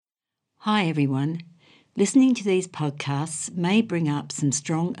Hi everyone. Listening to these podcasts may bring up some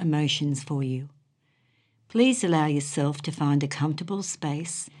strong emotions for you. Please allow yourself to find a comfortable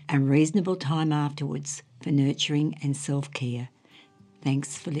space and reasonable time afterwards for nurturing and self-care.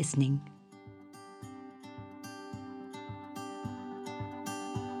 Thanks for listening.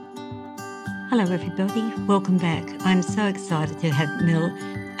 Hello everybody, welcome back. I'm so excited to have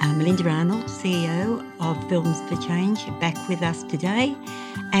Melinda Arnold, CEO of Films for Change, back with us today.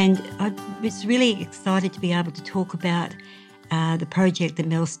 And I was really excited to be able to talk about the project that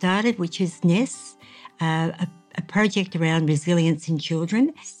Mel started, which is Ness, a project around resilience in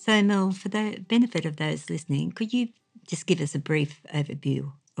children. So Mel, for the benefit of those listening, could you just give us a brief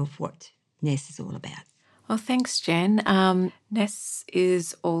overview of what Ness is all about? Well, thanks, Jen. Ness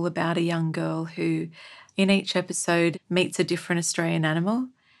is all about a young girl who, in each episode, meets a different Australian animal.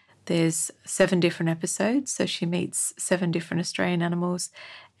 There's 7 different episodes, so she meets 7 different Australian animals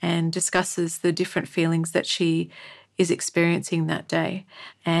and discusses the different feelings that she is experiencing that day.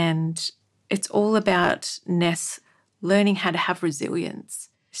 And it's all about Ness learning how to have resilience.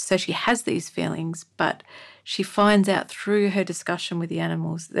 So she has these feelings, but she finds out through her discussion with the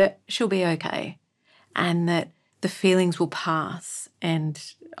animals that she'll be okay and that the feelings will pass. And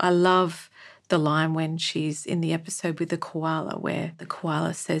I love the line when she's in the episode with the koala, where the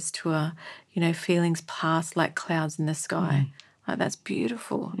koala says to her, feelings pass like clouds in the sky. Like, that's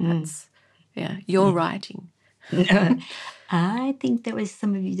beautiful. That's, your writing. No, I think there was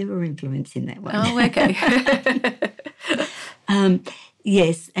some of you that were influencing that one. Oh, okay.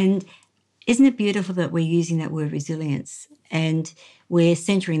 Yes, and isn't it beautiful that we're using that word resilience and we're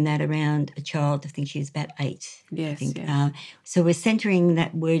centering that around a child? I think she was about 8. Yes, I think. yes. So we're centering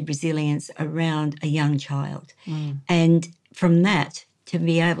that word resilience around a young child. And from that, to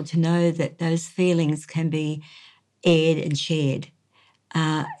be able to know that those feelings can be aired and shared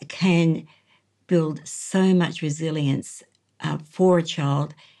can build so much resilience for a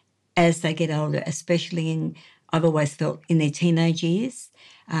child as they get older, especially I've always felt in their teenage years,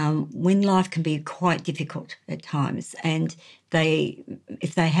 when life can be quite difficult at times, and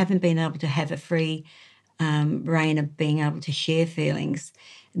if they haven't been able to have a free reign of being able to share feelings,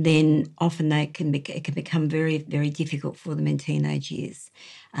 then often it can become very, very difficult for them in teenage years.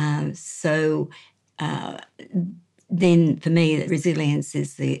 Then for me, resilience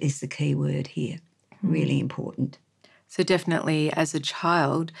is the key word here. Really important. So definitely as a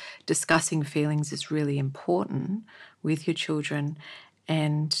child, discussing feelings is really important with your children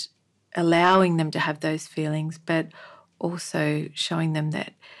and allowing them to have those feelings, but also showing them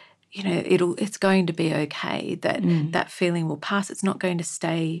that, it's going to be okay, that that feeling will pass. It's not going to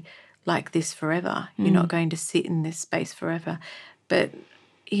stay like this forever. You're not going to sit in this space forever. But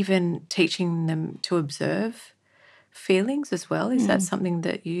even teaching them to observe feelings as well, is that something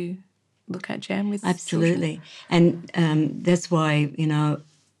that you look at, Jan, with Absolutely. children? And that's why,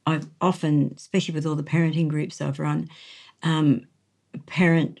 I've often, especially with all the parenting groups I've run, a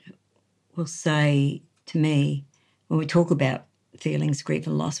parent will say to me, when we talk about feelings, grief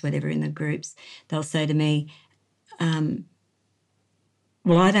and loss, whatever, in the groups, they'll say to me,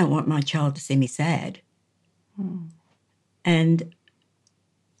 well, I don't want my child to see me sad. And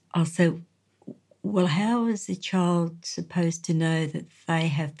I'll say, well, how is a child supposed to know that they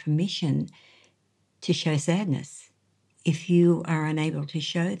have permission to show sadness if you are unable to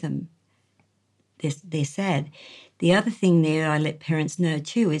show them they're sad? The other thing there I let parents know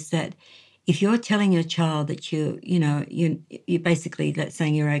too is that if you're telling your child that you're basically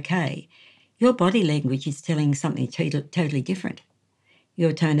saying you're okay, your body language is telling something totally different.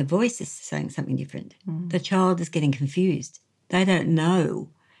 Your tone of voice is saying something different. The child is getting confused. They don't know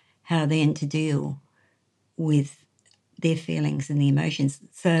how then to deal with their feelings and the emotions.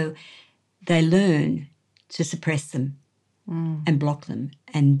 So they learn to suppress them and block them,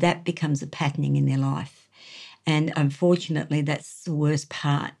 and that becomes a patterning in their life. And unfortunately, that's the worst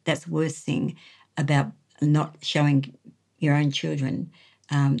part. That's the worst thing about not showing your own children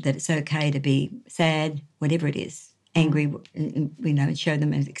that it's okay to be sad, whatever it is, angry, and show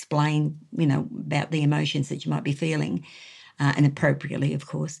them and explain, about the emotions that you might be feeling, and appropriately, of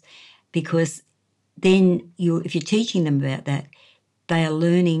course, because then if you're teaching them about that, they are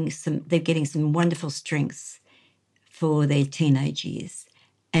they're getting some wonderful strengths for their teenage years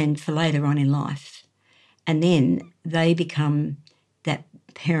and for later on in life. And then they become that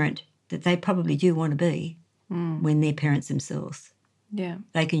parent that they probably do want to be when they're parents themselves. Yeah.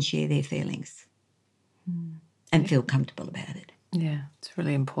 They can share their feelings and feel comfortable about it. Yeah, it's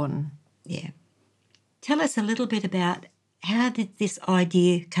really important. Yeah. Tell us a little bit about how did this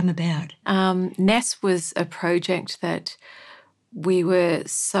idea come about? Ness was a project that we were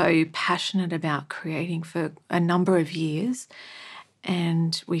so passionate about creating for a number of years,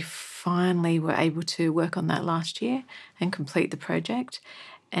 and we finally were able to work on that last year and complete the project.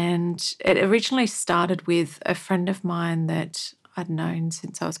 And it originally started with a friend of mine that I'd known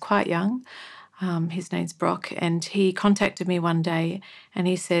since I was quite young. His name's Brock, and he contacted me one day and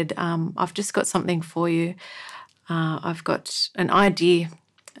he said, I've just got something for you. I've got an idea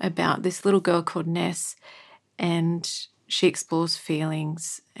about this little girl called Ness, and she explores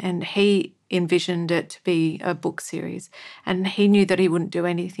feelings. And he envisioned it to be a book series, and he knew that he wouldn't do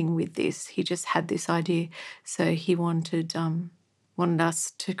anything with this. He just had this idea, so he wanted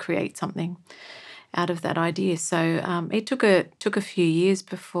us to create something out of that idea. So it took a few years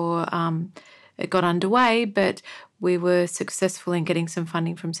before it got underway, but we were successful in getting some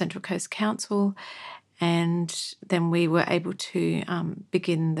funding from Central Coast Council, and then we were able to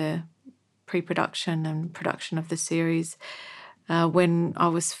begin the pre-production and production of the series. When I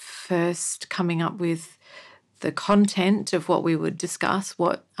was first coming up with the content of what we would discuss,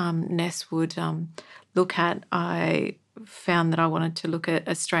 what Ness would look at, I found that I wanted to look at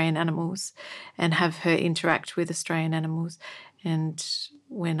Australian animals and have her interact with Australian animals. And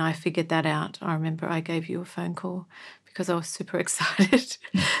when I figured that out, I remember I gave you a phone call because I was super excited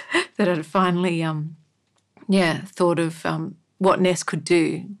that I'd finally thought of what Ness could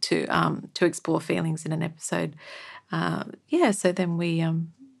do to explore feelings in an episode. So then we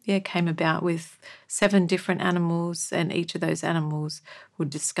came about with 7 different animals, and each of those animals would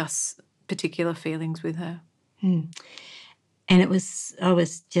discuss particular feelings with her. And I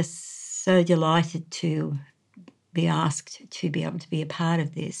was just so delighted to be asked to be able to be a part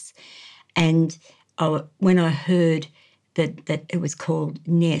of this. And when I heard that it was called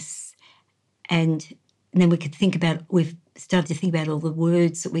Ness, and then we've started to think about all the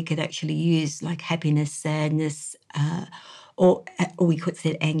words that we could actually use, like happiness, sadness, or we could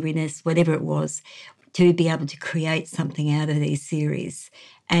say angriness, whatever it was, to be able to create something out of these series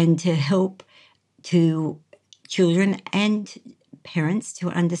and to help to children and parents to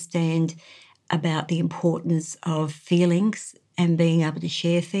understand about the importance of feelings and being able to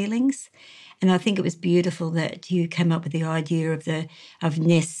share feelings. And I think it was beautiful that you came up with the idea of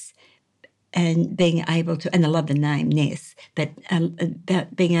Ness and being able to, and I love the name Ness, but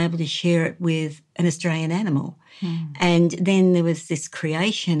about being able to share it with an Australian animal. And then there was this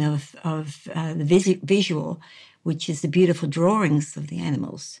creation of the visual, which is the beautiful drawings of the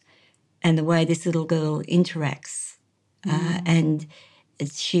animals and the way this little girl interacts. And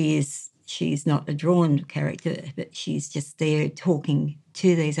she's not a drawn character, but she's just there talking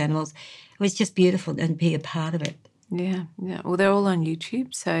to these animals. It was just beautiful and be a part of it. Yeah. Well, they're all on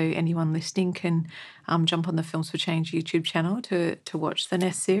YouTube, so anyone listening can jump on the Films for Change YouTube channel to watch the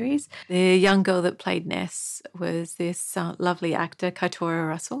Ness series. The young girl that played Ness was this lovely actor, Kaitora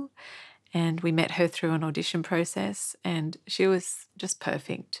Russell, and we met her through an audition process, and she was just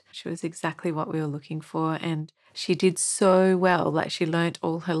perfect. She was exactly what we were looking for, and she did so well. Like, she learnt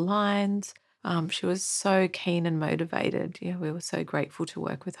all her lines. She was so keen and motivated. Yeah, we were so grateful to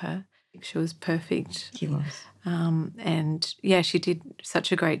work with her. She was perfect. She was. And yeah, she did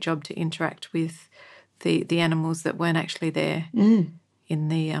such a great job to interact with the animals that weren't actually there in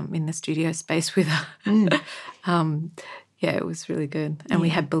the studio space with her. It was really good. And we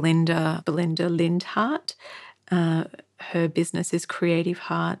had Belinda Lindhart. Her business is Creative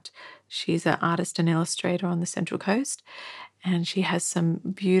Heart. She's an artist and illustrator on the Central Coast, and she has some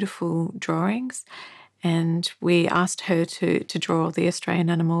beautiful drawings. And we asked her to draw all the Australian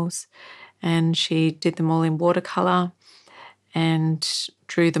animals, and she did them all in watercolour and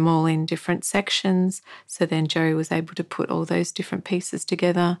drew them all in different sections. So then Jerry was able to put all those different pieces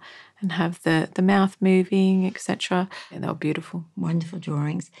together and have the mouth moving, etc. And they were beautiful. Wonderful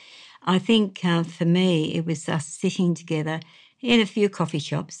drawings. I think for me, it was us sitting together in a few coffee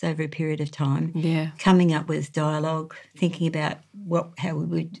shops over a period of time, coming up with dialogue, thinking about how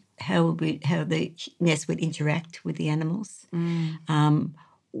the Ness would interact with the animals, how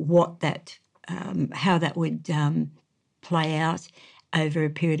that would play out over a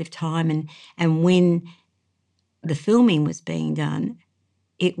period of time, and when the filming was being done,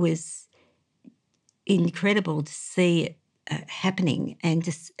 it was incredible to see it happening and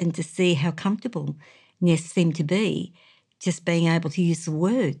to see how comfortable Ness seemed to be, just being able to use the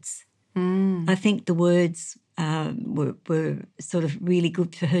words. I think the words were sort of really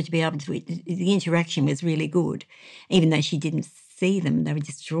good for her to be able to. The interaction was really good, even though she didn't see them; they were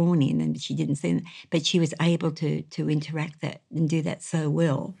just drawn in, and she didn't see them. But she was able to interact that and do that so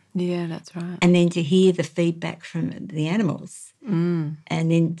well. Yeah, that's right. And then to hear the feedback from the animals, and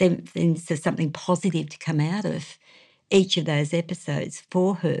then so something positive to come out of each of those episodes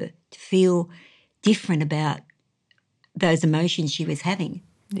for her to feel different about those emotions she was having.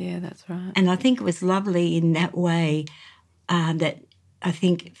 Yeah, that's right. And I think it was lovely in that way, that I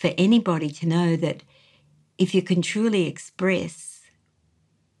think for anybody to know that if you can truly express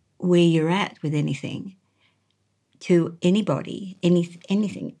where you're at with anything to anybody,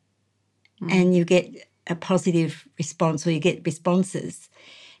 anything, and you get a positive response or you get responses,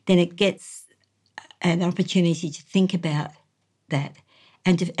 then it gets an opportunity to think about that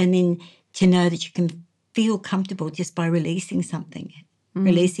and then to know that you can feel comfortable just by releasing something,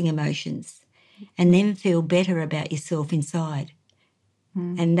 releasing emotions, and then feel better about yourself inside.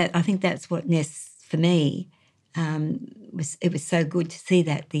 And that, I think that's what Ness, for me, it was so good to see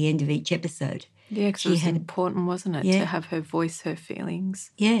that at the end of each episode. Yeah, because it was important, wasn't it, to have her voice her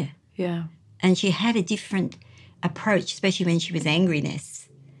feelings. Yeah. Yeah. And she had a different approach, especially when she was angry, Ness.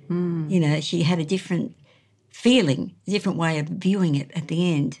 You know, she had a different feeling, a different way of viewing it at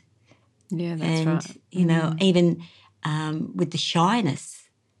the end. Yeah, that's right. And, you know, even with the shyness,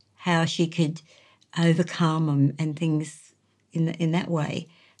 how she could overcome and things in that way.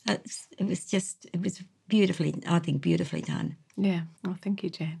 It was beautifully, I think, beautifully done. Yeah. Oh, thank you,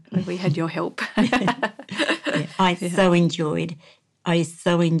 Jan. We had your help. Yeah, I so enjoyed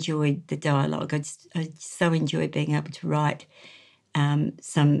the dialogue. I so enjoyed being able to write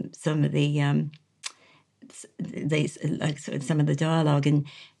some of the these like some of the dialogue and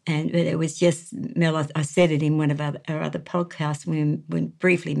it was just Mel. I said it in one of our other podcasts when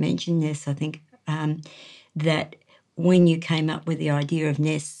briefly mentioned this. I think that when you came up with the idea of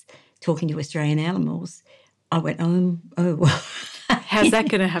Ness talking to Australian animals, I went, well. How's that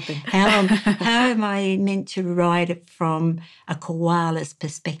going to happen? How am I meant to write it from a koala's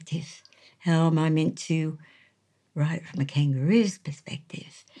perspective? How am I meant to write it from a kangaroo's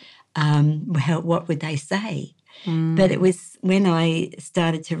perspective? What would they say? But it was when I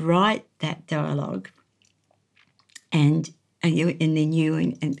started to write that dialogue and then you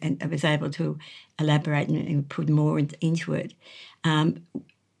and I was able to elaborate and put more into it.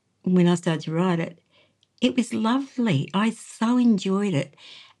 When I started to write it, it was lovely. I so enjoyed it.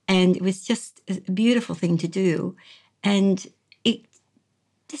 And it was just a beautiful thing to do. And it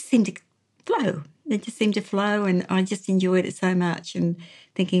just seemed to flow. It just seemed to flow, and I just enjoyed it so much and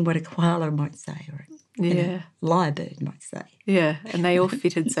thinking what a koala might say or a lyrebird might say. Yeah, and they all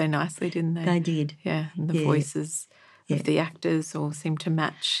fitted so nicely, didn't they? They did. Yeah, and the voices of the actors all seemed to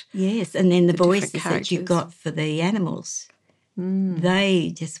match. Yes, and then the voices characters that you got for the animals,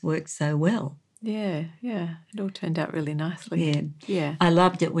 they just worked so well. Yeah, it all turned out really nicely. Yeah. I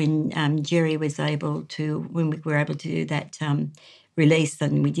loved it when Jerry was able to, when we were able to do that release,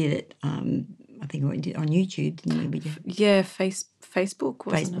 and we did it, I think we did on YouTube, didn't we? Yeah, Facebook,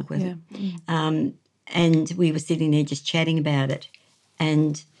 wasn't it? Was it? And we were sitting there just chatting about it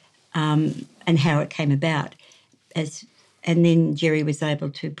and how it came about. And then Jerry was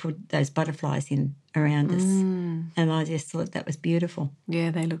able to put those butterflies in around us. And I just thought that was beautiful.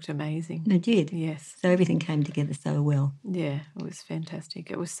 Yeah, they looked amazing. They did. Yes. So everything came together so well. Yeah, it was fantastic.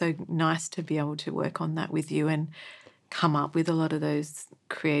 It was so nice to be able to work on that with you and come up with a lot of those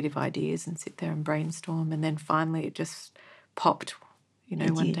creative ideas and sit there and brainstorm. And then finally it just popped,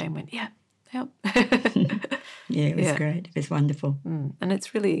 one day and went, yeah, help. Yeah, it was great. It was wonderful. And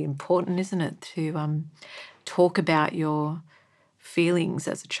it's really important, isn't it, to talk about your feelings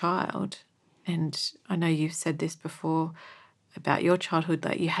as a child. And I know you've said this before about your childhood,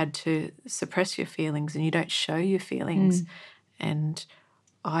 that you had to suppress your feelings and you don't show your feelings. And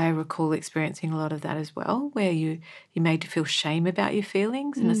I recall experiencing a lot of that as well, where you're made to feel shame about your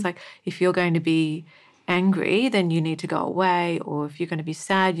feelings. And it's like, if you're going to be angry, then you need to go away, or if you're going to be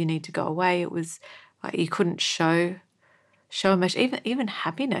sad, you need to go away. It was like you couldn't show emotion, even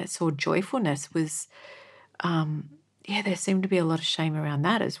happiness or joyfulness was, there seemed to be a lot of shame around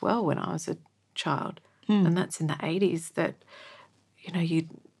that as well when I was a child. And that's in the 80s that, you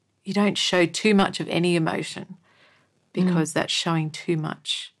don't show too much of any emotion because that's showing too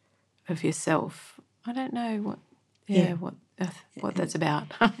much of yourself. I don't know what that's about.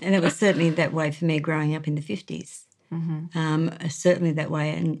 And it was certainly that way for me growing up in the 50s. Certainly that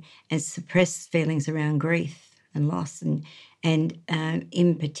way, and suppressed feelings around grief and loss, and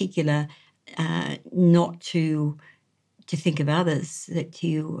in particular, not to think of others, that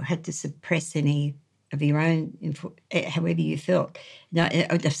you had to suppress any of your own, however you felt. No,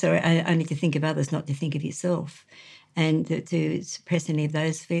 sorry, only to think of others, not to think of yourself, and to suppress any of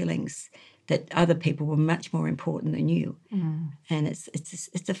those feelings, that other people were much more important than you. And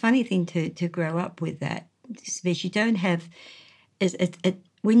it's a funny thing to grow up with that, because you don't have,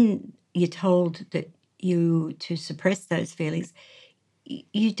 when you're told that you to suppress those feelings,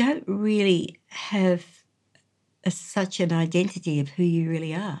 you don't really have such an identity of who you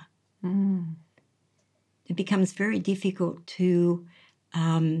really are. It becomes very difficult to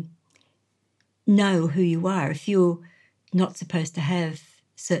know who you are if you're not supposed to have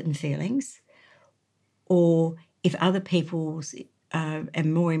certain feelings, or if other people's are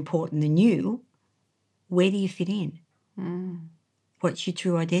more important than you. Where do you fit in? What's your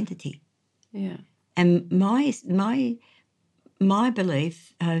true identity? Yeah. And my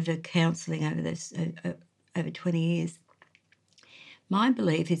belief over counselling over this over 20 years, my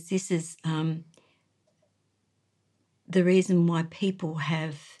belief is this is the reason why people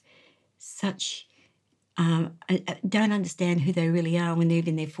have such don't understand who they really are when they're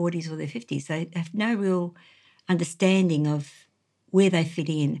in their 40s or their 50s. They have no real understanding of where they fit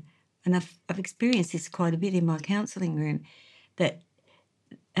in. And I've experienced this quite a bit in my counselling room, that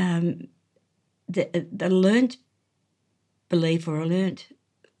the learnt belief or a learnt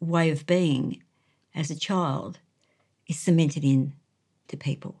way of being as a child is cemented in to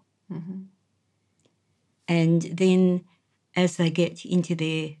people. And then as they get into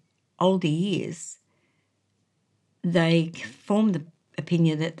their older years, they form the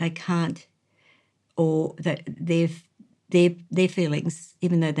opinion that they can't, or that their feelings,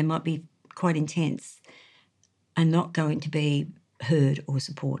 even though they might be quite intense, are not going to be heard or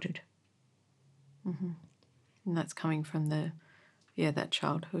supported. And that's coming from that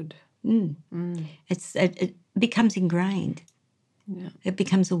childhood. It becomes ingrained. Yeah. It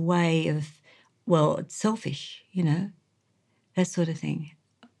becomes a way of, well, it's selfish, that sort of thing.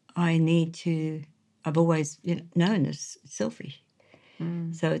 I've always known as selfish.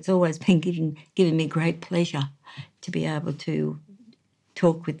 So it's always been given me great pleasure to be able to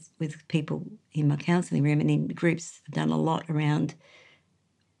talk with people in my counselling room and in groups. I've done a lot around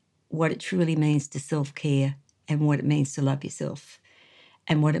what it truly means to self-care and what it means to love yourself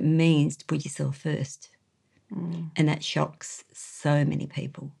and what it means to put yourself first. And that shocks so many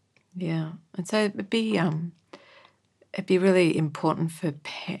people. Yeah. And so it'd be really important for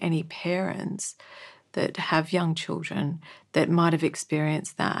any parents that have young children that might have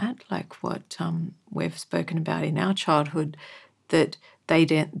experienced that, like what we've spoken about in our childhood, that they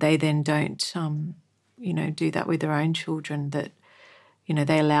then don't do that with their own children, that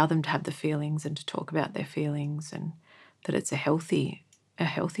they allow them to have the feelings and to talk about their feelings, and that it's a healthy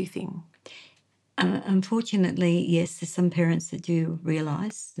thing. Unfortunately, yes, there's some parents that do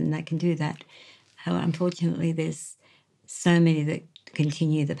realise and they can do that. Unfortunately, there's so many that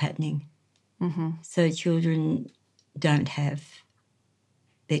continue the patterning. So children don't have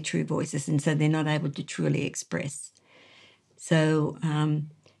their true voices, and so they're not able to truly express. So,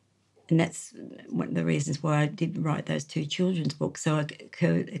 and that's one of the reasons why I did write those 2 children's books. So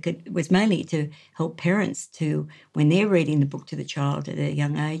it was mainly to help parents to, when they're reading the book to the child at a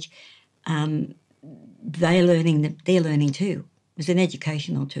young age, they're learning too. It's an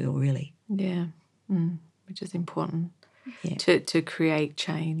educational tool, really. Yeah, which is important. Yeah. To create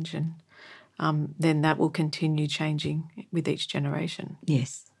change, and then that will continue changing with each generation.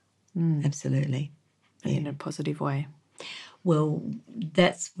 Yes, absolutely. And in a positive way. Well,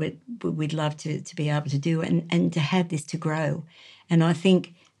 that's what we'd love to be able to do, and to have this to grow. And I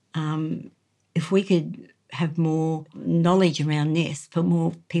think if we could have more knowledge around Ness, for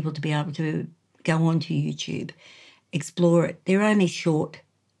more people to be able to go onto YouTube, explore it. They're only short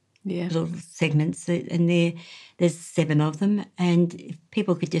little segments, and there's 7 of them. And if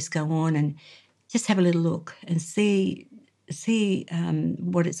people could just go on and just have a little look and see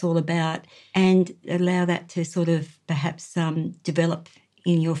what it's all about, and allow that to sort of perhaps develop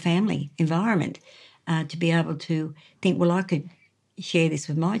in your family environment, to be able to think, well, I could share this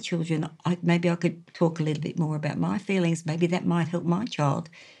with my children. Maybe I could talk a little bit more about my feelings. Maybe that might help my child,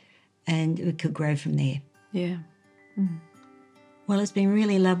 and it could grow from there. Yeah. Well, it's been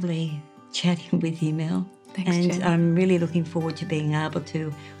really lovely chatting with you, Mel. Thanks, and Jen. I'm really looking forward to being able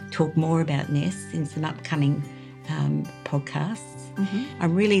to talk more about Ness in some upcoming podcasts.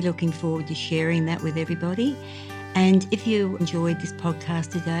 I'm really looking forward to sharing that with everybody. And if you enjoyed this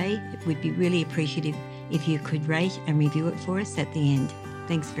podcast today, we'd be really appreciative if you could rate and review it for us at the end.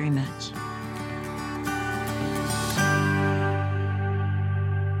 Thanks very much.